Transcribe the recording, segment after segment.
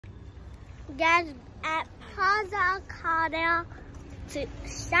guys at Plaza Carter to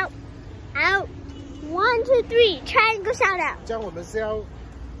shout out 1, 2, 3 triangle shout out. 这样我们是要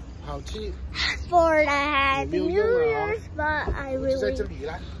跑去 For the New Year's, but I 在这 really 里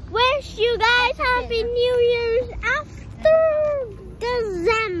啦。 wish you guys Happy New Year's after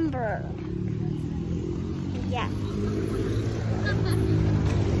December. Yeah.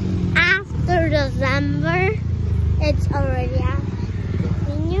 After December, it's already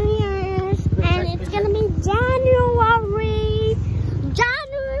Happy New Year's, and it's gonna be January.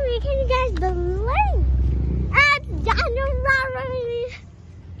 January, can you guys believe? It's January.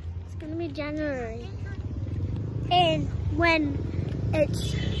 It's gonna be January. And when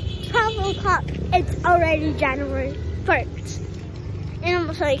it's 12 o'clock, it's already January 1st. And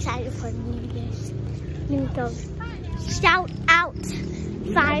I'm so excited for New Year's. New Year's. Shout out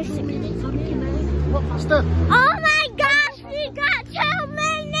 5, 6. What faster? Oh my gosh, we got 2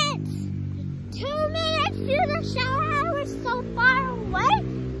 minutes. 2 minutes to the shower house. We're so far away.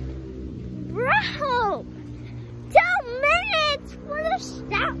 Bro, 2 minutes for the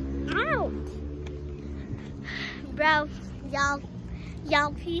shout out. Bro,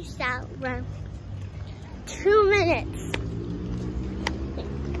 y'all peace out, bro. 2 minutes.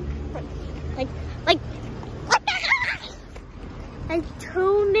 Like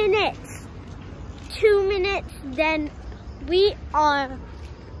 2 minutes. 2 minutes, then we have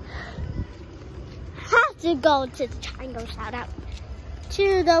to go to the triangle shout out.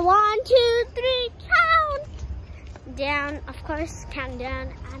 To the 1, 2, 3 count down. Of course,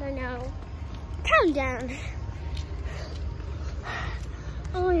 countdown. I don't know. Countdown.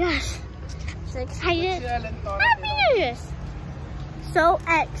 Oh my gosh. So excited. Happy New Year's. So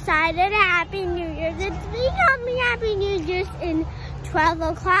excited. Happy New Year's. It's becoming Happy New Year's in 12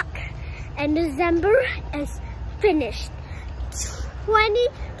 o'clock. And December is finished.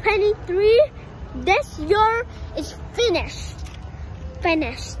 2023, this year is finished.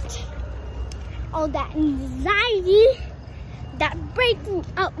 Finished. All that anxiety, that breaking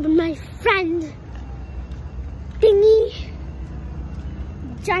up with my friend, Thingy,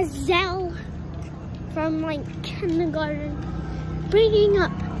 Giselle, from like kindergarten, breaking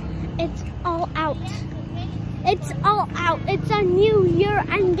up, it's all out. It's all out. It's a new year.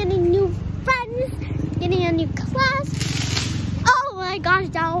 I'm getting new friends, getting a new class. Oh my gosh,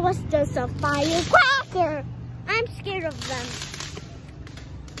 that was just a firecracker. I'm scared of them.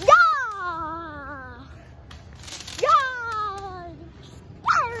 Yeah! Yeah!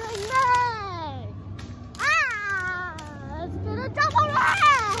 Scaring me! Ah! It's gonna double red!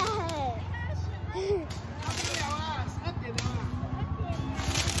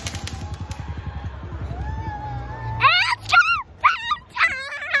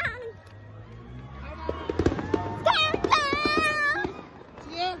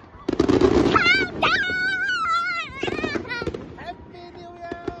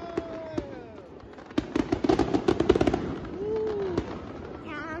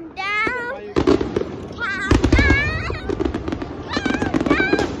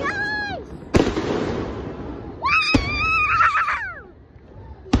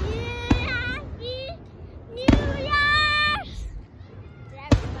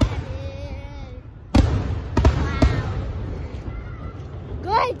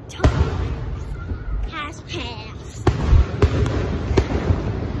 Good times has passed.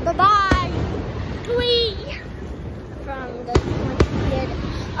 Bye-bye. 3 from the 20th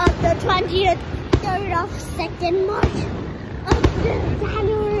of the 3rd of 2nd March of the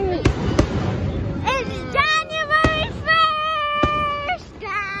January.